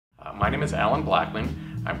My name is Alan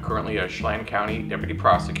Blackman. I'm currently a Chelan County Deputy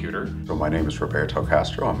Prosecutor. So my name is Roberto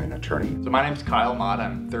Castro. I'm an attorney. So my name is Kyle Mott.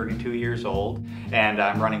 I'm 32 years old, and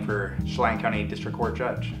I'm running for Chelan County District Court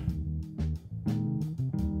Judge.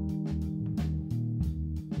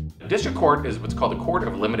 District Court is what's called a court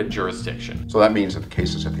of limited jurisdiction. So that means that the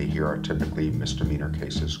cases that they hear are typically misdemeanor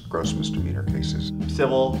cases, gross misdemeanor cases.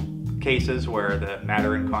 Civil cases where the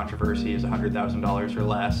matter in controversy is $100,000 or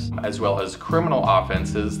less. As well as criminal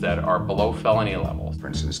offenses that are below felony levels. For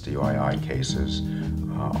instance, DUI cases,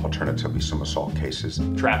 alternatively some assault cases.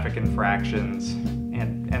 Traffic infractions,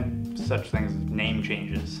 and such things as name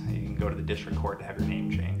changes. You can go to the district court to have your name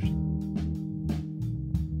changed.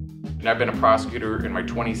 And I've been a prosecutor in my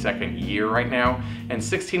 22nd year right now, and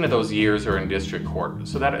 16 of those years are in district court.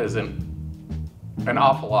 So that is an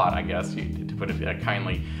awful lot, I guess, to put it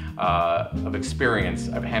kindly, of experience.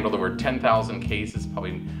 I've handled over 10,000 cases,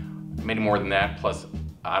 probably many more than that, plus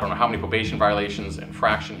I don't know how many probation violations,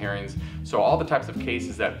 infraction hearings. So all the types of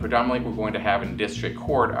cases that predominantly we're going to have in district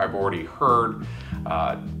court, I've already heard.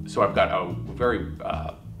 So I've got a very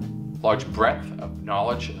large breadth of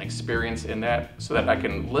knowledge and experience in that, so that I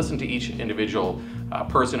can listen to each individual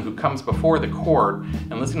person who comes before the court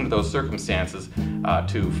and listen to those circumstances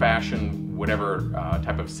to fashion whatever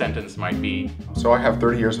type of sentence might be. So I have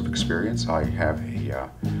 30 years of experience. I have a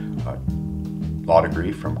law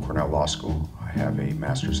degree from Cornell Law School. I have a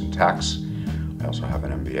master's in tax. I also have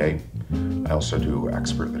an MBA. I also do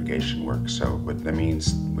expert litigation work,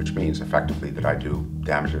 which means effectively that I do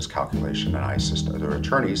damages calculation, and I assist other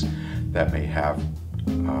attorneys that may have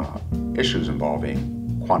issues involving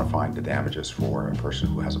quantifying the damages for a person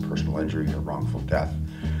who has a personal injury or wrongful death,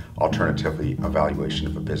 alternatively evaluation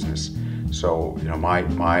of a business. So my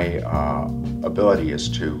ability is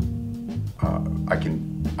to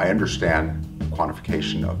I understand the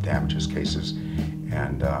quantification of damages cases,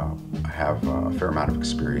 and I have a fair amount of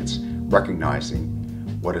experience recognizing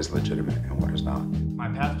what is legitimate and what is not. My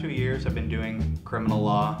past 2 years I've been doing criminal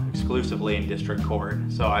law exclusively in district court,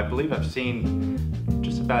 so I believe I've seen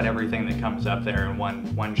just about everything that comes up there in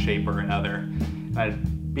one shape or another.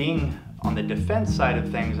 Being on the defense side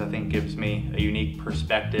of things, I think, gives me a unique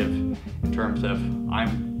perspective in terms of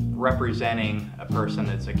I'm representing a person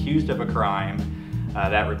that's accused of a crime.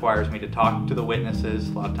 That requires me to talk to the witnesses,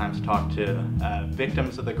 a lot of times talk to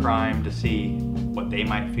victims of the crime to see what they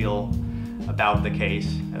might feel about the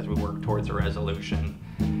case as we work towards a resolution.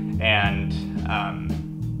 And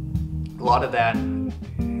a lot of that,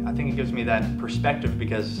 I think it gives me that perspective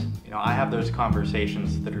because I have those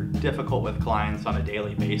conversations that are difficult with clients on a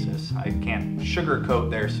daily basis. I can't sugarcoat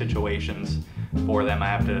their situations for them.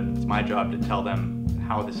 It's my job to tell them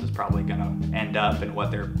how this is probably going to end up and what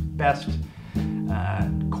their best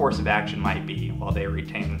course of action might be, while they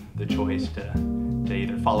retain the choice to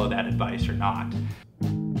either follow that advice or not.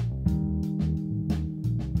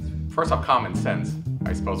 First off, common sense,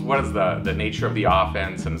 I suppose. What is the nature of the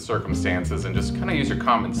offense and the circumstances, and just kind of use your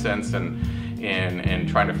common sense in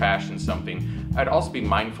trying to fashion something. I'd also be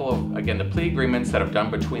mindful of, again, the plea agreements that are done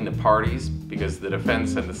between the parties, because the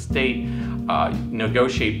defense and the state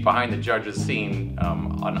negotiate behind the judge's scene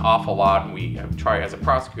an awful lot, and we try, as a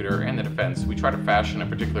prosecutor and the defense, we try to fashion a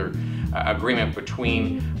particular agreement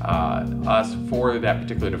between us for that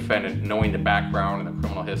particular defendant, knowing the background and the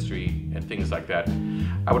criminal history and things like that.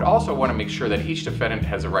 I would also want to make sure that each defendant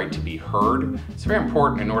has a right to be heard. It's very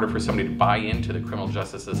important in order for somebody to buy into the criminal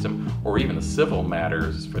justice system, or even the civil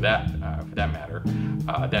matters for that matter,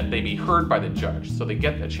 that they be heard by the judge, so they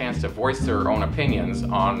get a chance to voice their own opinions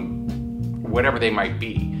on whatever they might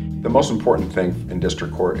be. The most important thing in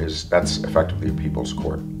district court is that's effectively a people's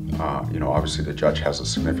court. Obviously the judge has a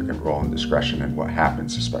significant role and discretion in what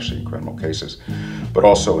happens, especially in criminal cases, but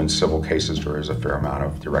also in civil cases there is a fair amount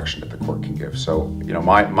of direction that the court can give. So,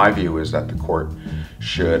 my view is that the court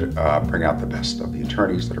should bring out the best of the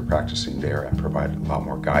attorneys that are practicing there and provide a lot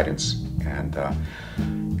more guidance. And,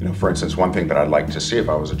 for instance, one thing that I'd like to see if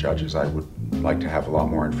I was a judge is I would like to have a lot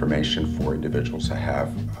more information for individuals that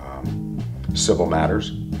have civil matters,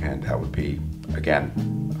 and that would be, again,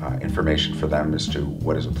 information for them as to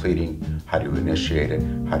what is a pleading, how do you initiate it,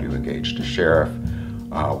 how do you engage the sheriff,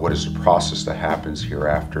 what is the process that happens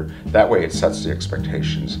hereafter. That way it sets the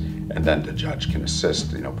expectations, and then the judge can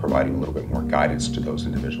assist, providing a little bit more guidance to those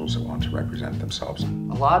individuals that want to represent themselves. A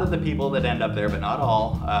lot of the people that end up there, but not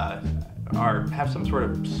all, have some sort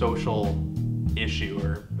of social issue,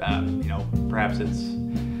 or perhaps it's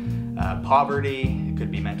poverty, it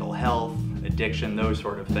could be mental health, addiction, those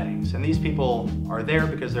sort of things. And these people are there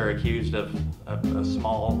because they're accused of a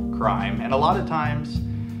small crime. And a lot of times,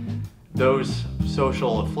 those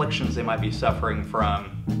social afflictions they might be suffering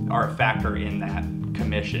from are a factor in that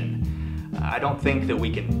commission. I don't think that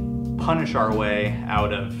we can punish our way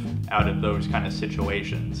out of those kind of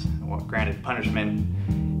situations. Well, granted, punishment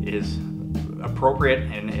is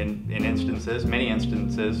appropriate in instances, many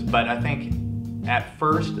instances, but I think at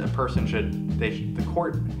first a person the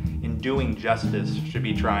court in doing justice should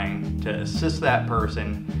be trying to assist that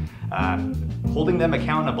person, holding them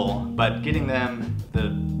accountable, but getting them the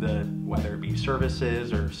whether it be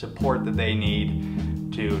services or support that they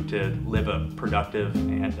need to live a productive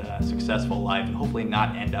and successful life, and hopefully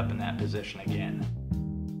not end up in that position again.